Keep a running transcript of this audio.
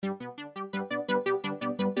In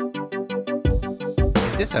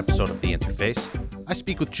this episode of The Interface, I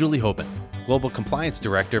speak with Julie Hoben, Global Compliance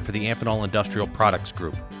Director for the Amphenol Industrial Products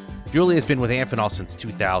Group. Julie has been with Amphenol since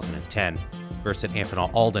 2010, first at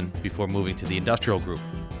Amphenol Alden before moving to the Industrial Group.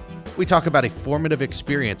 We talk about a formative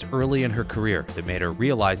experience early in her career that made her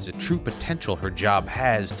realize the true potential her job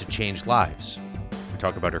has to change lives. We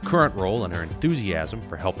talk about her current role and her enthusiasm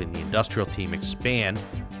for helping the industrial team expand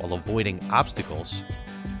while avoiding obstacles.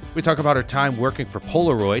 We talk about her time working for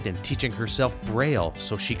Polaroid and teaching herself Braille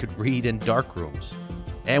so she could read in dark rooms.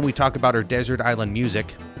 And we talk about her desert island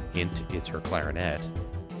music, hint, it's her clarinet,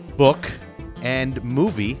 book, and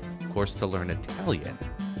movie, of course, to learn Italian.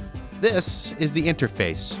 This is The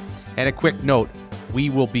Interface. And a quick note, we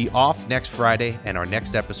will be off next Friday, and our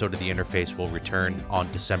next episode of The Interface will return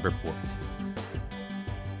on December 4th.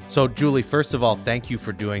 So, Julie, first of all, thank you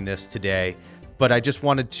for doing this today. But I just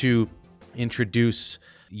wanted to introduce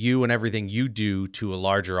you and everything you do to a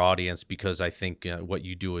larger audience, because I think what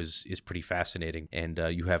you do is pretty fascinating, and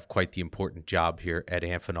you have quite the important job here at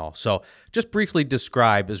Amphenol. So just briefly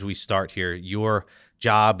describe, as we start here, your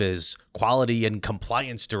job as Quality and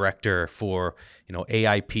Compliance Director for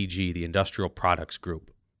AIPG, the Industrial Products Group.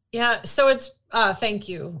 Yeah, so it's thank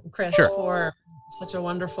you, Chris, Sure. for such a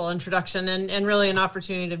wonderful introduction and really an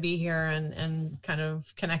opportunity to be here and kind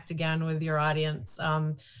of connect again with your audience.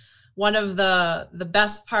 One of the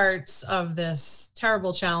best parts of this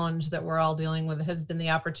terrible challenge that we're all dealing with has been the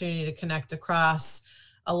opportunity to connect across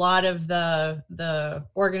a lot of the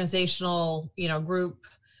organizational, group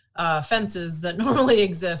fences that normally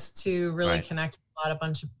exist to really Right. connect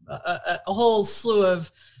a whole slew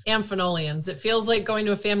of Amphenolians. It feels like going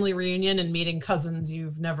to a family reunion and meeting cousins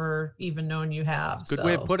you've never even known you have. Good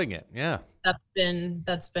way of putting it. Yeah.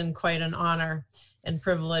 That's been quite an honor and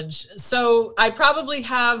privilege. So I probably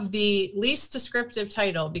have the least descriptive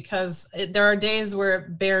title because there are days where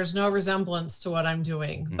it bears no resemblance to what I'm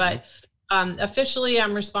doing. Mm-hmm. But officially,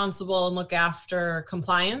 I'm responsible and look after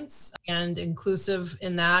compliance, and inclusive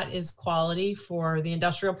in that is quality for the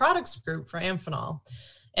Industrial Products Group for Amphenol.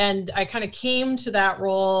 And I kind of came to that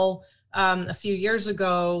role a few years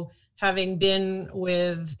ago, having been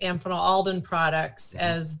with Amphenol Alden Products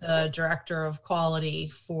as the director of quality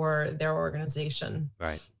for their organization.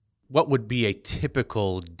 Right. What would be a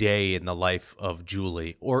typical day in the life of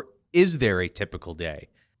Julie, or is there a typical day?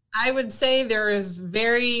 I would say there is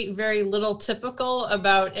very, very little typical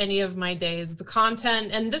about any of my days. The content,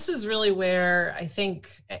 and this is really where I think,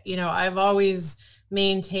 I've always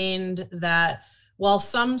maintained that while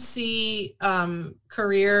some see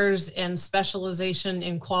careers and specialization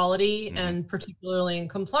in quality and particularly in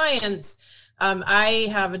compliance, I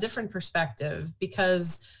have a different perspective,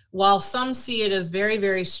 because while some see it as very,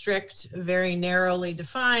 very strict, very narrowly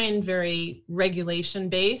defined, very regulation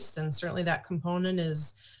based, and certainly that component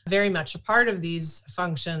is very much a part of these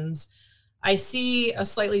functions, I see a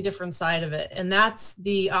slightly different side of it. And that's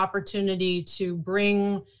the opportunity to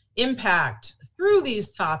bring impact through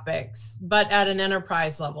these topics, but at an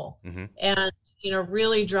enterprise level, and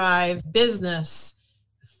really drive business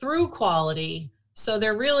through quality. So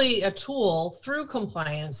they're really a tool through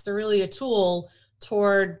compliance. They're really a tool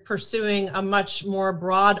toward pursuing a much more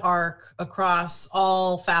broad arc across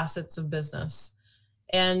all facets of business.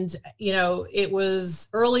 And, it was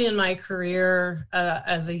early in my career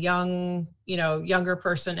as a younger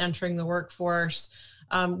person entering the workforce,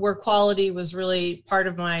 where quality was really part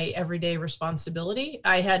of my everyday responsibility.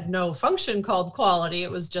 I had no function called quality.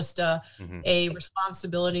 It was just a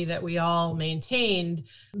responsibility that we all maintained.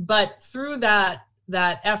 But through that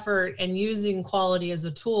effort and using quality as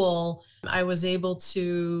a tool, I was able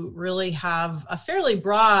to really have a fairly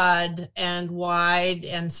broad and wide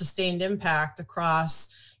and sustained impact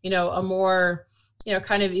across, a more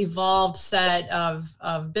kind of evolved set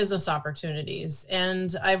of business opportunities.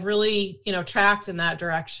 And I've really, tracked in that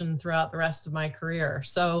direction throughout the rest of my career.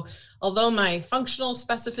 So although my functional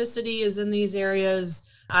specificity is in these areas,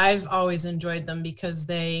 I've always enjoyed them because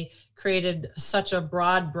they created such a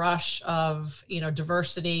broad brush of,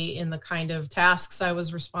 diversity in the kind of tasks I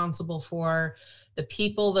was responsible for, the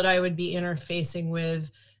people that I would be interfacing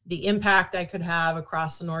with, the impact I could have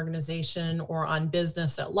across an organization or on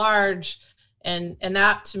business at large. And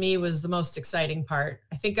that to me was the most exciting part.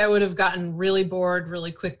 I think I would have gotten really bored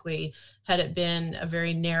really quickly had it been a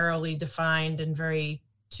very narrowly defined and very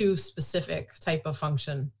too specific type of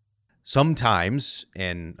function. Sometimes,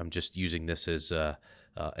 and I'm just using this as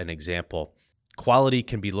an example, quality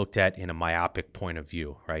can be looked at in a myopic point of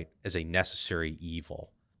view, right? As a necessary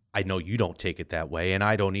evil. I know you don't take it that way, and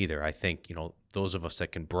I don't either. I think, those of us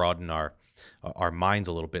that can broaden our minds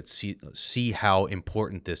a little bit, see how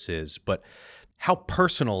important this is. But how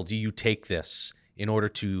personal do you take this in order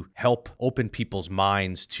to help open people's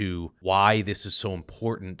minds to why this is so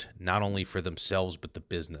important, not only for themselves, but the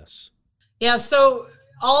business? Yeah. So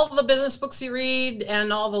all the business books you read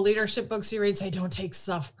and all the leadership books you read say, don't take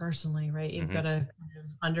stuff personally, right? You've got to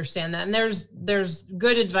understand that. And there's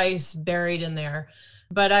good advice buried in there.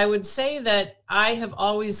 But I would say that I have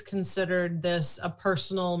always considered this a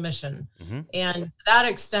personal mission. And to that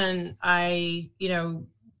extent, I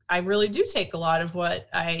really do take a lot of what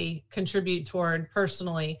I contribute toward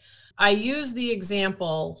personally. I use the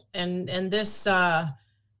example, and this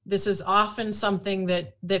is often something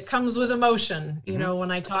that comes with emotion,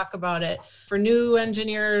 when I talk about it, for new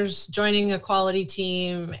engineers joining a quality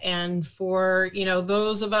team, and for,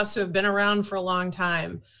 those of us who have been around for a long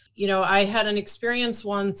time. I had an experience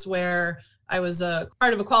once where I was a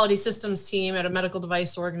part of a quality systems team at a medical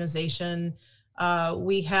device organization.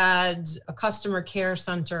 We had a customer care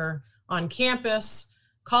center on campus.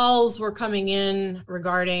 Calls were coming in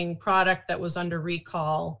regarding product that was under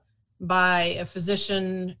recall by a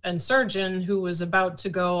physician and surgeon who was about to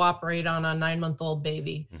go operate on a 9-month-old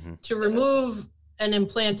baby to remove an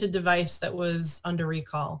implanted device that was under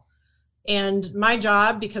recall. And my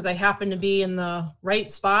job, because I happened to be in the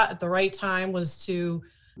right spot at the right time, was to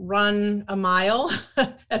run a mile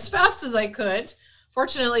as fast as I could.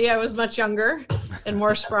 Fortunately, I was much younger and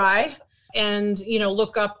more spry, and,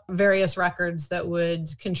 look up various records that would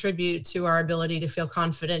contribute to our ability to feel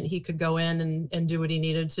confident he could go in and do what he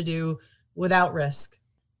needed to do without risk.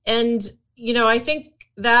 And, I think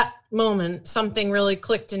that moment, something really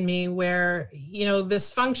clicked in me where,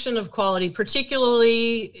 this function of quality,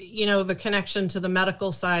 particularly, the connection to the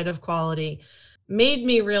medical side of quality, made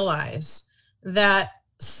me realize that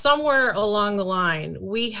somewhere along the line,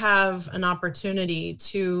 we have an opportunity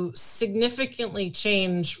to significantly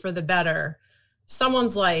change for the better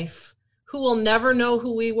someone's life who will never know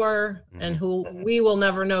who we were and who we will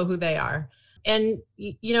never know who they are. And,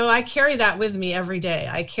 I carry that with me every day.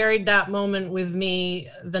 I carried that moment with me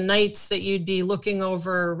the nights that you'd be looking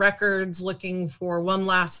over records, looking for one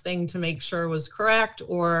last thing to make sure was correct,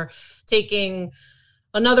 or taking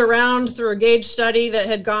another round through a gauge study that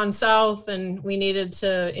had gone south and we needed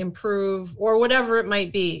to improve, or whatever it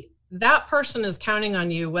might be. That person is counting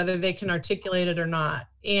on you, whether they can articulate it or not.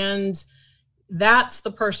 And that's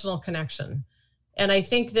the personal connection. And I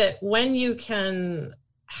think that when you can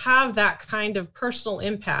have that kind of personal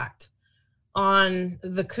impact on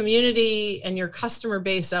the community and your customer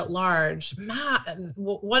base at large,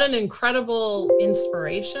 what an incredible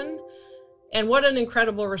inspiration and what an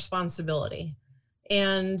incredible responsibility.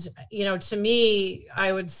 And, to me,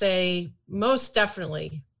 I would say most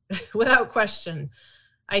definitely, without question,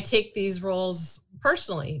 I take these roles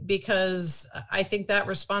personally because I think that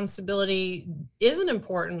responsibility is an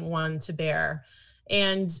important one to bear.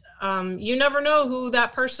 And you never know who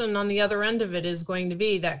that person on the other end of it is going to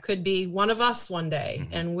be. That could be one of us one day,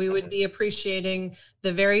 and we would be appreciating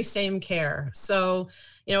the very same care. So,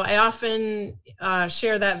 I often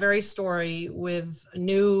share that very story with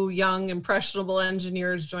new, young, impressionable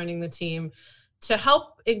engineers joining the team to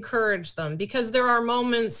help encourage them, because there are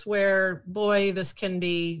moments where, boy, this can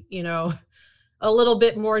be, a little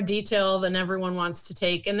bit more detail than everyone wants to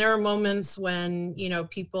take. And there are moments when,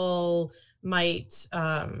 people might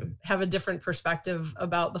have a different perspective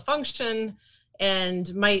about the function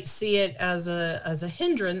and might see it as a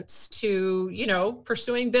hindrance to,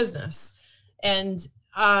 pursuing business. And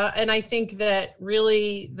I think that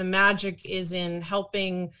really the magic is in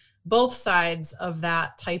helping both sides of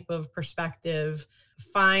that type of perspective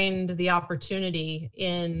find the opportunity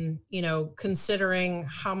in, considering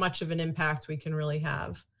how much of an impact we can really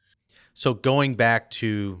have. So going back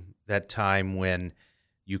to that time when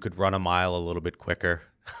you could run a mile a little bit quicker,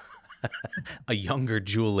 a younger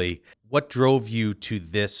Julie, what drove you to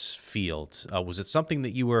this field? Was it something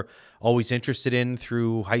that you were always interested in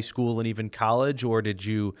through high school and even college, or did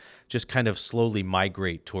you just kind of slowly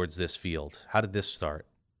migrate towards this field? How did this start?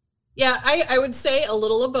 Yeah, I would say a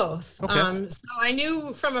little of both. Okay. So I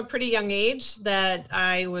knew from a pretty young age that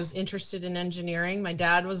I was interested in engineering. My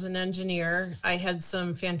dad was an engineer. I had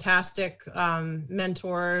some fantastic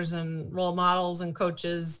mentors and role models and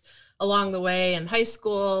coaches along the way in high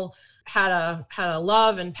school. Had a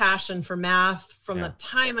love and passion for math from the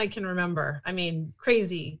time I can remember. I mean,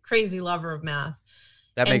 crazy lover of math.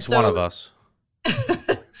 That makes one of us.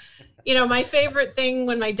 My favorite thing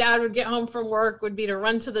when my dad would get home from work would be to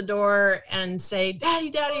run to the door and say,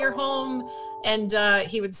 Daddy, you're home. And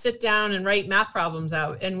he would sit down and write math problems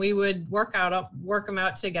out, and we would work them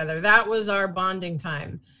out together. That was our bonding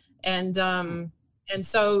time. And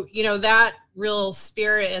so, that real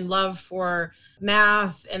spirit and love for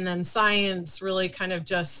math and then science really kind of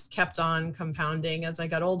just kept on compounding as I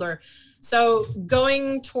got older. So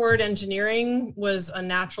going toward engineering was a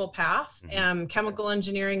natural path, chemical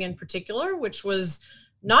engineering in particular, which was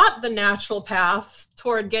not the natural path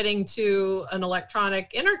toward getting to an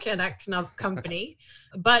electronic interconnect company.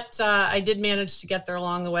 But I did manage to get there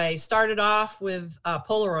along the way. Started off with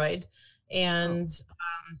Polaroid and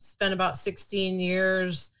spent about 16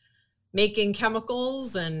 years making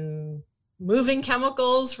chemicals and moving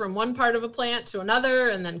chemicals from one part of a plant to another,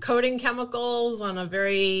 and then coating chemicals on a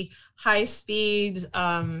very high speed,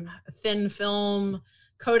 thin film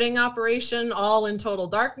coating operation, all in total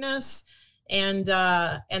darkness. And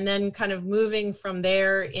then kind of moving from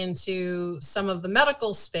there into some of the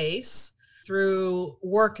medical space through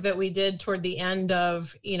work that we did toward the end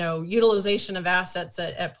of, utilization of assets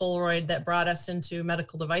at Polaroid that brought us into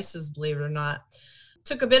medical devices, believe it or not.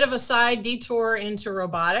 Took a bit of a side detour into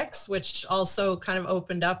robotics, which also kind of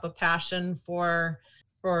opened up a passion for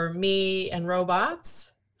me and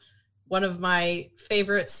robots. One of my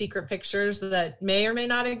favorite secret pictures that may or may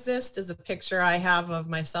not exist is a picture I have of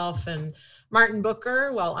myself and Martin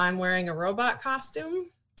Booker while I'm wearing a robot costume.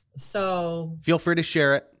 So feel free to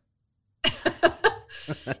share it.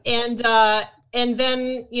 And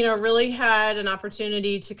then, really had an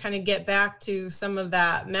opportunity to kind of get back to some of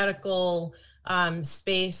that medical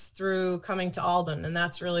space through coming to Alden. And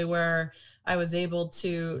that's really where I was able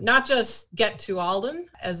to not just get to Alden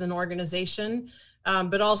as an organization,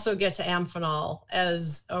 but also get to Amphenol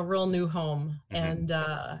as a real new home. And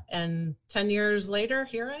 10 years later,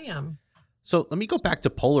 here I am. So let me go back to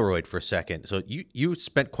Polaroid for a second. So you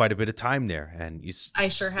spent quite a bit of time there, and I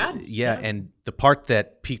sure had. Yeah, and the part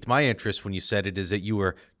that piqued my interest when you said it is that you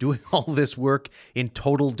were doing all this work in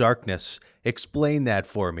total darkness. Explain that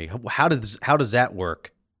for me. How does that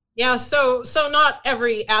work? Yeah, so not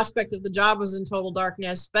every aspect of the job was in total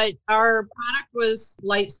darkness, but our product was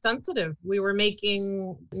light sensitive. We were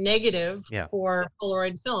making negative for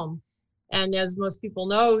Polaroid film, and as most people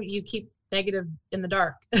know, you keep negative in the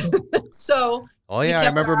dark. So I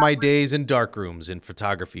remember my days in dark rooms in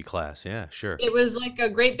photography class. Yeah, sure. It was like a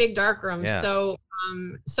great big dark room. Yeah.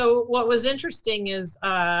 So what was interesting is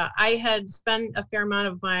I had spent a fair amount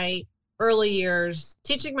of my early years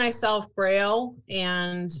teaching myself Braille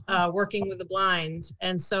and working with the blind.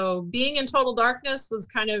 And so being in total darkness was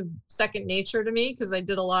kind of second nature to me, because I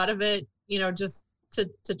did a lot of it, just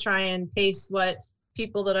to try and pace what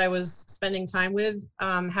people that I was spending time with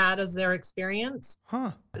had as their experience.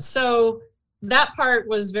 So that part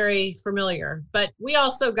was very familiar, but we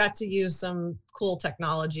also got to use some cool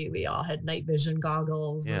technology. We all had night vision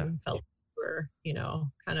goggles and felt we were,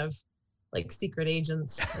 kind of like secret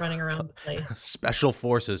agents running around the place. Special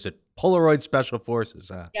forces at Polaroid Special Forces.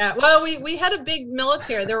 Yeah, well, we had a big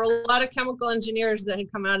military. There were a lot of chemical engineers that had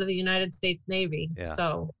come out of the United States Navy. Yeah.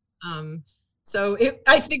 So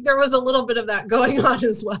I think there was a little bit of that going on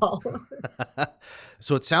as well.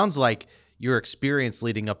 So it sounds like your experience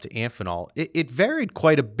leading up to Amphenol, it varied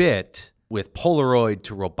quite a bit with Polaroid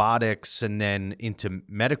to robotics and then into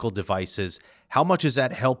medical devices. How much has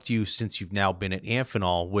that helped you since you've now been at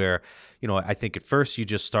Amphenol, where, I think at first you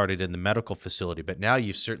just started in the medical facility, but now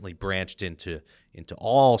you've certainly branched into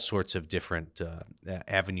all sorts of different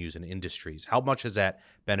avenues and industries. How much has that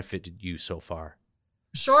benefited you so far?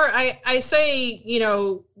 Sure. I say,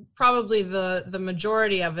 probably the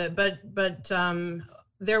majority of it, but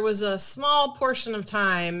there was a small portion of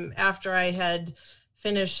time after I had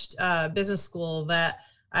finished business school that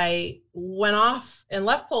I went off and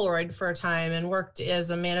left Polaroid for a time and worked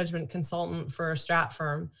as a management consultant for a strat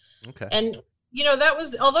firm. Okay. And, that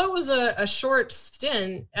was, although it was a short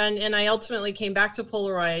stint and I ultimately came back to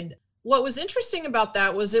Polaroid, what was interesting about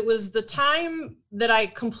that was it was the time that I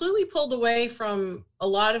completely pulled away from a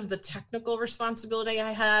lot of the technical responsibility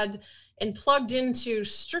I had and plugged into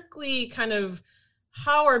strictly kind of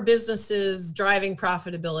how are businesses driving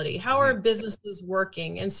profitability? How are businesses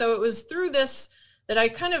working? And so it was through this that I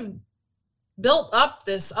kind of built up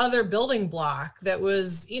this other building block that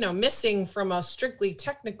was, missing from a strictly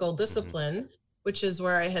technical discipline, which is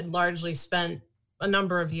where I had largely spent a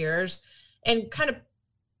number of years, and kind of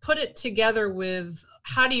put it together with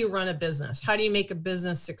how do you run a business? How do you make a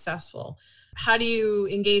business successful? How do you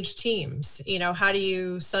engage teams? How do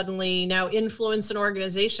you suddenly now influence an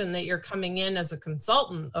organization that you're coming in as a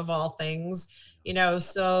consultant of all things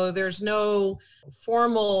So there's no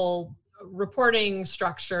formal reporting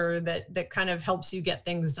structure that kind of helps you get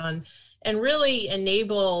things done and really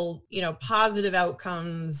enable, positive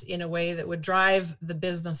outcomes in a way that would drive the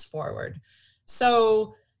business forward.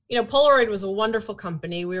 So, Polaroid was a wonderful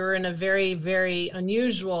company. We were in a very, very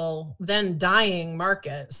unusual, then dying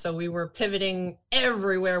market. So we were pivoting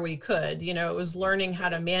everywhere we could. It was learning how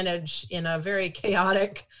to manage in a very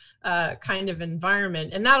chaotic kind of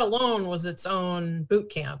environment. And that alone was its own boot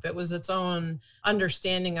camp. It was its own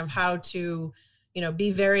understanding of how to,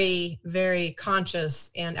 be very, very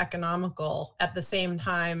conscious and economical at the same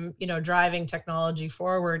time, driving technology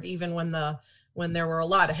forward, even when there were a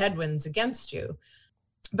lot of headwinds against you.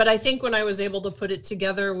 But I think when I was able to put it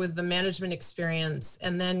together with the management experience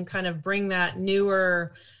and then kind of bring that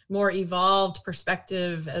newer, more evolved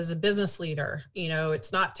perspective as a business leader,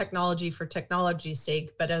 it's not technology for technology's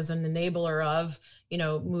sake, but as an enabler of,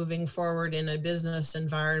 moving forward in a business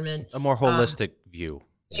environment. A more holistic view.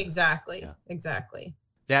 Exactly. Yeah. Exactly.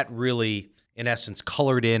 That really, in essence,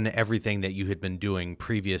 colored in everything that you had been doing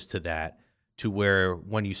previous to that, to where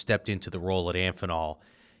when you stepped into the role at Amphenol,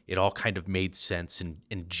 it all kind of made sense and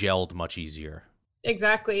gelled much easier.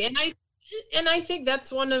 Exactly. And I think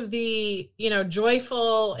that's one of the,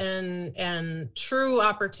 joyful and true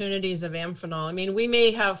opportunities of Amphenol. I mean, we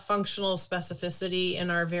may have functional specificity in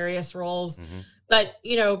our various roles, but,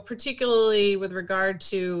 particularly with regard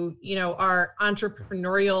to, our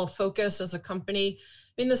entrepreneurial focus as a company,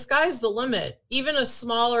 I mean, the sky's the limit. Even a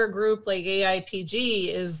smaller group like AIPG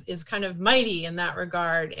is kind of mighty in that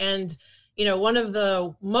regard. And one of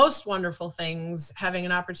the most wonderful things having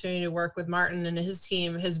an opportunity to work with Martin and his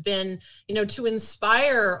team has been, to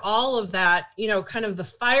inspire all of that, kind of the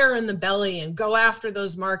fire in the belly and go after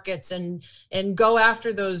those markets and go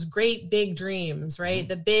after those great big dreams, right?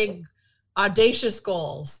 The big audacious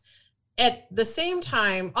goals. At the same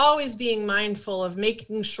time, always being mindful of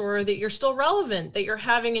making sure that you're still relevant, that you're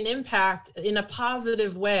having an impact in a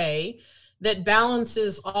positive way that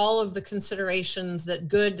balances all of the considerations that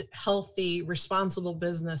good, healthy, responsible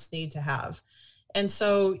business need to have. And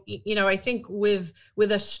so, I think with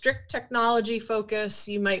a strict technology focus,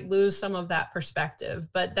 you might lose some of that perspective,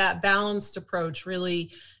 but that balanced approach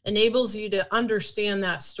really enables you to understand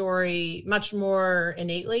that story much more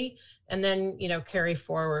innately and then, carry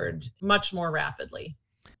forward much more rapidly.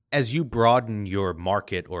 As you broaden your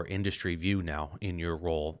market or industry view now in your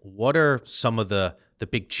role, what are some of the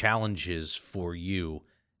big challenges for you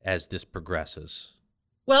as this progresses?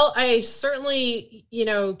 Well, I certainly,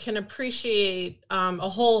 can appreciate a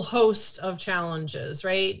whole host of challenges,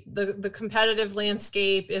 right? The competitive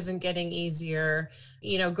landscape isn't getting easier,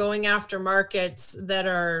 going after markets that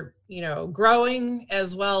are, growing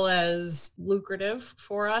as well as lucrative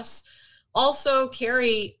for us also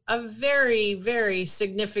carry a very, very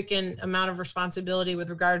significant amount of responsibility with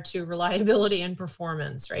regard to reliability and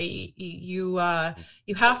performance, right? You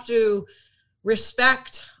have to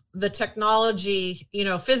respect the technology,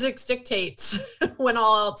 physics dictates when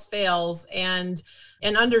all else fails, and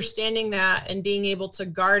understanding that and being able to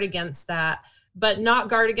guard against that, but not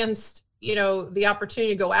guard against, the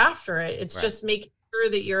opportunity to go after it. It's right. Just making sure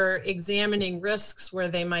that you're examining risks where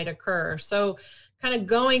they might occur. So kind of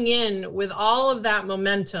going in with all of that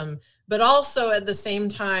momentum, but also at the same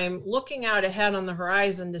time, looking out ahead on the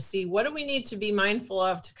horizon to see what do we need to be mindful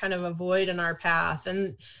of to kind of avoid in our path.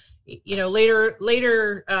 And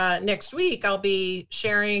later next week, I'll be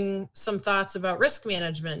sharing some thoughts about risk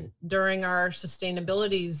management during our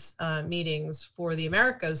sustainabilities meetings for the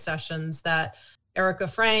Americas sessions that Erica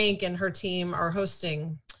Frank and her team are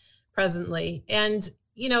hosting presently. And,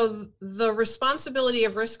 the responsibility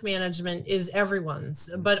of risk management is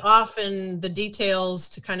everyone's, but often the details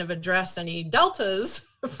to kind of address any deltas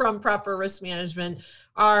from proper risk management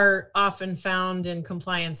are often found in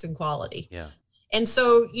compliance and quality. Yeah. And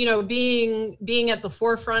so, being at the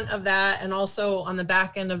forefront of that and also on the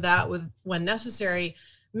back end of that when necessary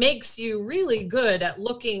makes you really good at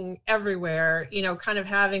looking everywhere, kind of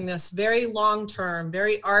having this very long-term,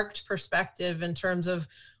 very arced perspective in terms of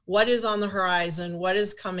what is on the horizon, what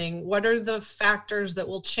is coming, what are the factors that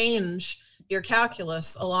will change your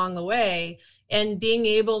calculus along the way, and being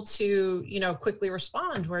able to, quickly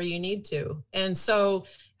respond where you need to. And so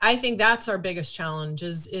I think that's our biggest challenge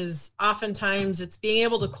is oftentimes it's being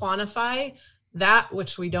able to quantify that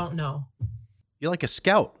which we don't know. You're like a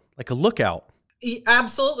scout, like a lookout.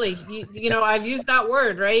 Absolutely. I've used that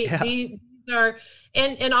word, right? Yeah. These are,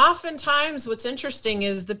 and oftentimes what's interesting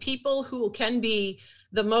is the people who can be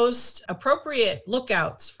the most appropriate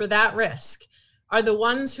lookouts for that risk are the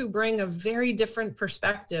ones who bring a very different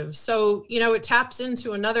perspective. So, it taps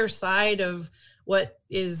into another side of what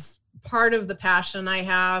is part of the passion I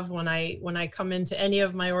have when I come into any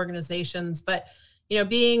of my organizations. But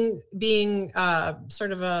being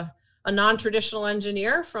sort of a non-traditional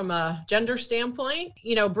engineer from a gender standpoint,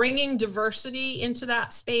 bringing diversity into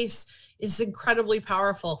that space is incredibly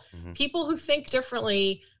powerful. Mm-hmm. People who think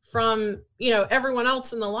differently from, everyone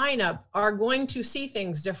else in the lineup are going to see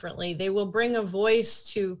things differently. They will bring a voice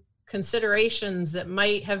to considerations that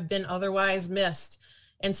might have been otherwise missed.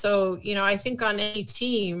 And so, I think on any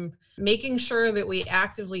team, making sure that we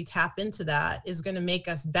actively tap into that is going to make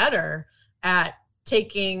us better at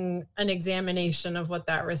taking an examination of what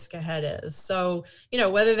that risk ahead is. So,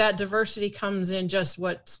 whether that diversity comes in just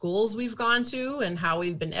what schools we've gone to and how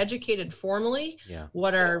we've been educated formally,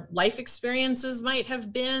 what our life experiences might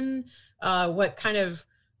have been, what kind of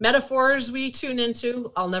metaphors we tune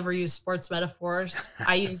into. I'll never use sports metaphors.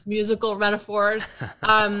 I use musical metaphors.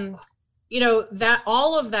 That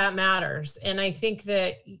all of that matters. And I think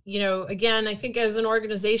that, again, I think as an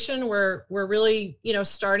organization, we're really,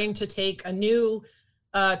 starting to take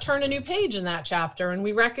turn a new page in that chapter. And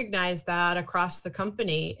we recognize that across the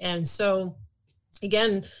company. And so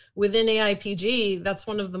again, within AIPG, that's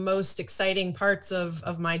one of the most exciting parts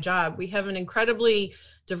of my job. We have an incredibly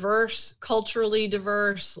diverse, culturally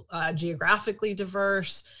diverse, geographically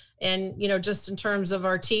diverse, and, just in terms of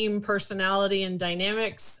our team personality and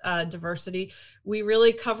dynamics, diversity, we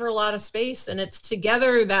really cover a lot of space. And it's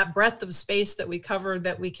together, that breadth of space that we cover,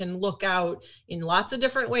 that we can look out in lots of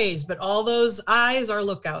different ways. But all those eyes are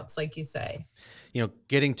lookouts, like you say.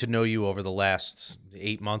 Getting to know you over the last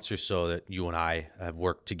 8 months or so that you and I have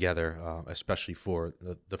worked together, especially for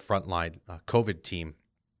the frontline COVID team,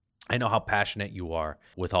 I know how passionate you are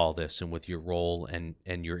with all this and with your role and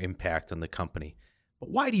your impact on the company. But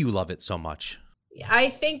why do you love it so much? I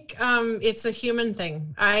think it's a human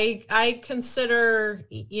thing. I consider,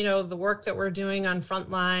 the work that we're doing on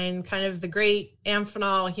Frontline kind of the great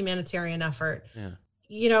Amphenol humanitarian effort.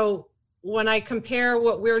 Yeah. When I compare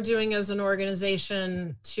what we're doing as an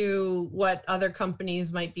organization to what other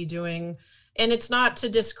companies might be doing, and it's not to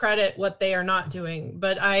discredit what they are not doing,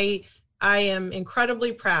 but I am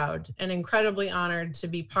incredibly proud and incredibly honored to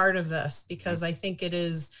be part of this, because I think it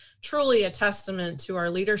is truly a testament to our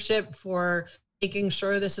leadership for making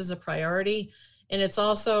sure this is a priority. And it's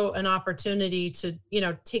also an opportunity to,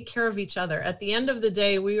 take care of each other. At the end of the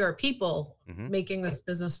day, we are people making this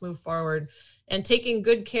business move forward, and taking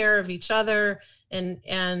good care of each other and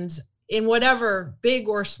in whatever big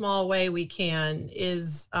or small way we can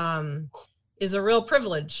is a real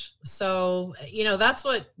privilege. So, that's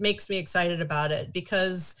what makes me excited about it,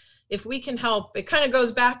 because if we can help, it kind of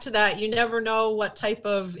goes back to that. You never know what type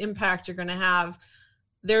of impact you're going to have.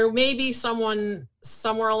 There may be someone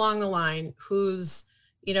somewhere along the line whose,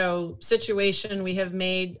 situation we have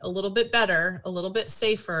made a little bit better, a little bit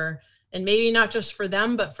safer, and maybe not just for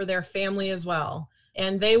them, but for their family as well.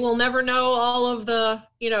 And they will never know all of the,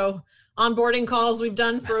 onboarding calls we've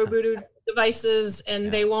done for Ubuntu devices, and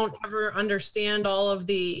they won't ever understand all of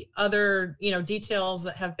the other, details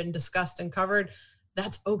that have been discussed and covered.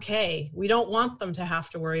 That's okay. We don't want them to have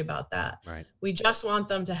to worry about that. Right. We just want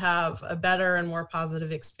them to have a better and more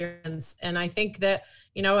positive experience. And I think that,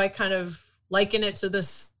 I kind of liken it to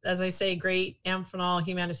this, as I say, great Amphenol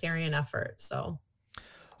humanitarian effort. So.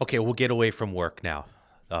 Okay, we'll get away from work now.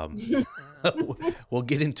 We'll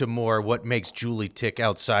get into more what makes Julie tick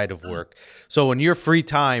outside of work. So in your free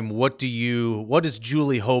time, what does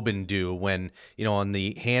Julie Hoben do when, on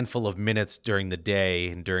the handful of minutes during the day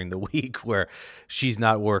and during the week where she's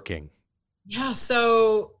not working? Yeah.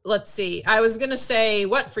 So let's see. I was going to say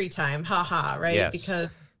what free time, haha. Right. Yes.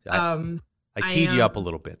 Because, I teed you up a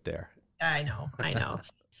little bit there. I know.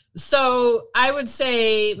 So I would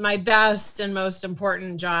say my best and most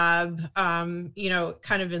important job, kind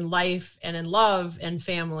of in life and in love and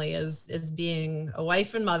family is being a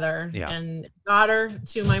wife and mother and daughter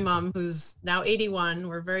to my mom, who's now 81.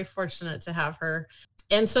 We're very fortunate to have her.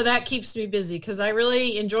 And so that keeps me busy, because I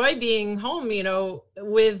really enjoy being home,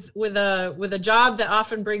 with a job that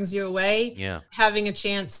often brings you away. Yeah. Having a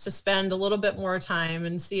chance to spend a little bit more time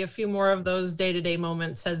and see a few more of those day-to-day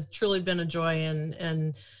moments has truly been a joy,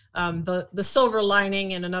 and the silver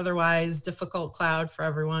lining in an otherwise difficult cloud for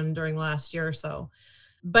everyone during the last year or so.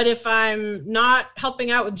 But if I'm not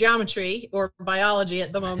helping out with geometry or biology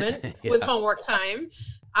at the moment with homework time,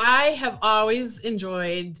 I have always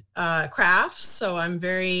enjoyed crafts. So I'm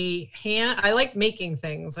I like making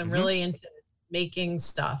things. I'm really into making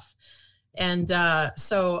stuff. And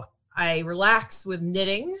so I relax with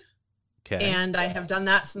knitting. Okay. And I have done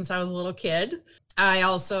that since I was a little kid. I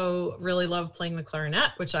also really love playing the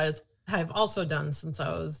clarinet, which I I've also done since I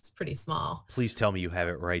was pretty small. Please tell me you have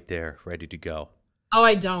it right there, ready to go. Oh,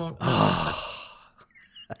 I don't. No, I'm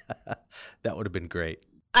sorry. That would have been great.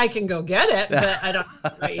 I can go get it, but I don't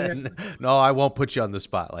have it right here. No, I won't put you on the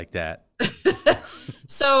spot like that.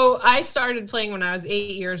 So I started playing when I was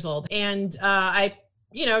 8 years old, and I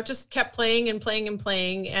just kept playing and playing and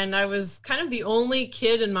playing. And I was kind of the only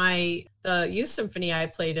kid in my youth symphony I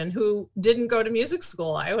played in who didn't go to music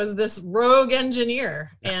school. I was this rogue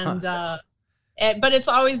engineer, and but it's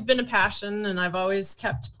always been a passion, and I've always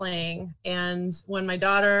kept playing. And when my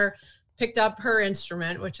daughter picked up her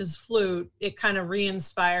instrument, which is flute, it kind of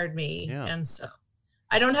re-inspired me. Yeah. And so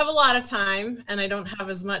I don't have a lot of time, and I don't have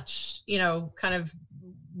as much, kind of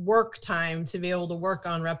work time to be able to work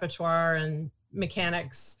on repertoire and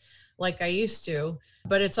mechanics like I used to,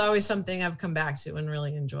 but it's always something I've come back to and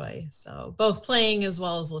really enjoy. So both playing as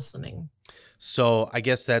well as listening. So I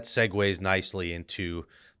guess that segues nicely into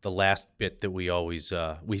the last bit that we always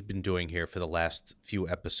we've been doing here for the last few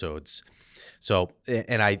episodes. So,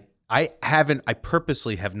 and I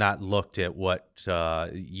purposely have not looked at what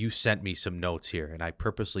you sent me some notes here, and I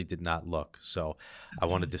purposely did not look. So okay. I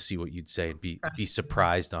wanted to see what you'd say and be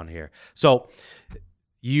surprised on here. So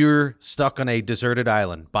you're stuck on a deserted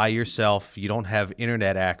island by yourself. You don't have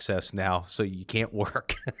internet access now, so you can't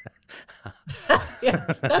work. Yeah,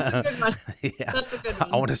 that's a good one. Yeah, that's a good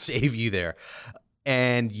one. I want to save you there.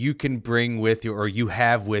 And you can bring with you, or you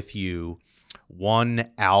have with you,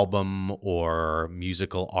 one album or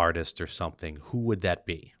musical artist or something. Who would that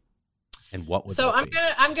be? And what would that be?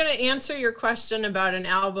 I'm gonna answer your question about an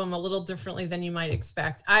album a little differently than you might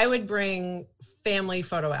expect. I would bring family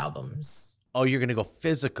photo albums. Oh, you're gonna go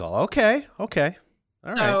physical. Okay. All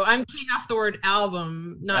right. So I'm keying off the word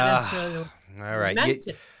album, not necessarily the all right.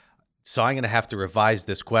 So I'm gonna have to revise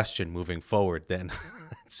this question moving forward then.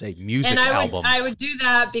 Say music album. I would do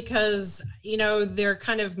that because, they're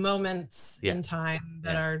kind of moments in time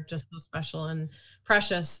that are just so special and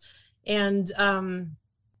precious. And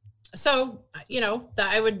so,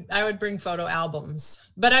 that I would bring photo albums,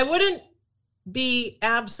 but I wouldn't be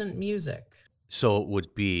absent music. So it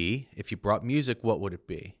would be, if you brought music, what would it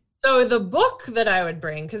be? So the book that I would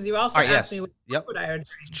bring, because you also asked me what book would I would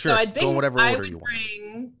bring. Sure, so I'd bring, go in whatever order you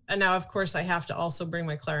want. And now, of course, I have to also bring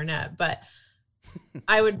my clarinet, but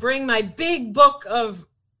I would bring my big book of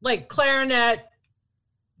like clarinet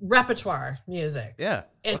repertoire music. Yeah.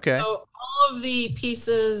 And okay. So all of the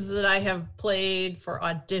pieces that I have played for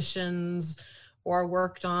auditions or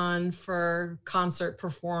worked on for concert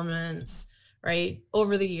performance, right,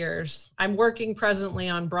 over the years. I'm working presently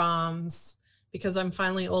on Brahms because I'm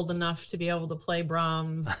finally old enough to be able to play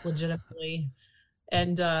Brahms legitimately.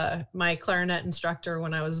 And my clarinet instructor,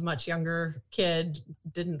 when I was a much younger kid,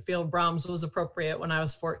 didn't feel Brahms was appropriate when I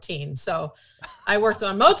was 14. So I worked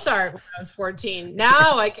on Mozart when I was 14.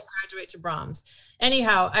 Now I can graduate to Brahms.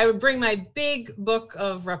 Anyhow, I would bring my big book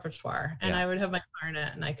of repertoire, and I would have my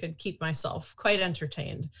clarinet, and I could keep myself quite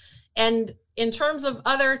entertained. And in terms of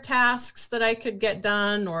other tasks that I could get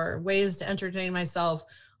done or ways to entertain myself,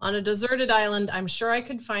 on a deserted island, I'm sure I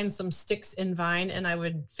could find some sticks in vine, and I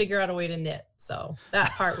would figure out a way to knit. So that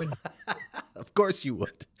part would. Of course you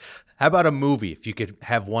would. How about a movie? If you could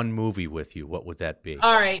have one movie with you, what would that be?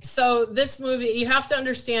 All right. So this movie, you have to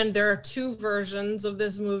understand there are two versions of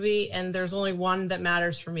this movie, and there's only one that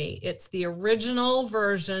matters for me. It's the original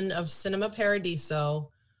version of Cinema Paradiso,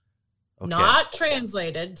 not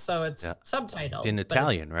translated, so it's subtitled. It's in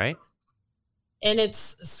Italian, right? And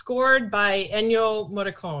it's scored by Ennio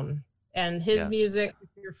Morricone, and his music, if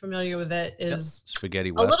you're familiar with it, is spaghetti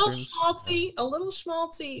westerns. A little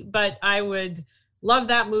schmaltzy, but I would love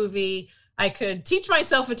that movie. I could teach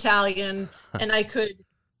myself Italian, and I could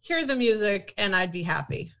hear the music, and I'd be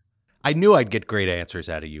happy. I knew I'd get great answers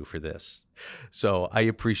out of you for this. So I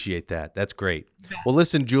appreciate that. That's great. Well,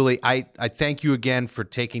 listen, Julie, I thank you again for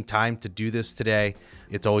taking time to do this today.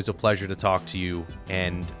 It's always a pleasure to talk to you,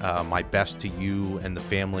 and my best to you and the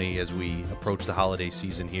family as we approach the holiday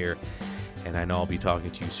season here. And I know I'll be talking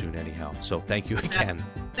to you soon anyhow. So thank you again.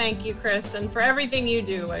 Thank you, Chris. And for everything you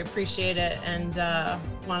do, I appreciate it. And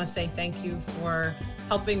want to say thank you for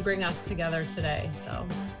helping bring us together today. So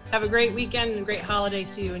have a great weekend and great holiday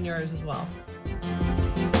to you and yours as well.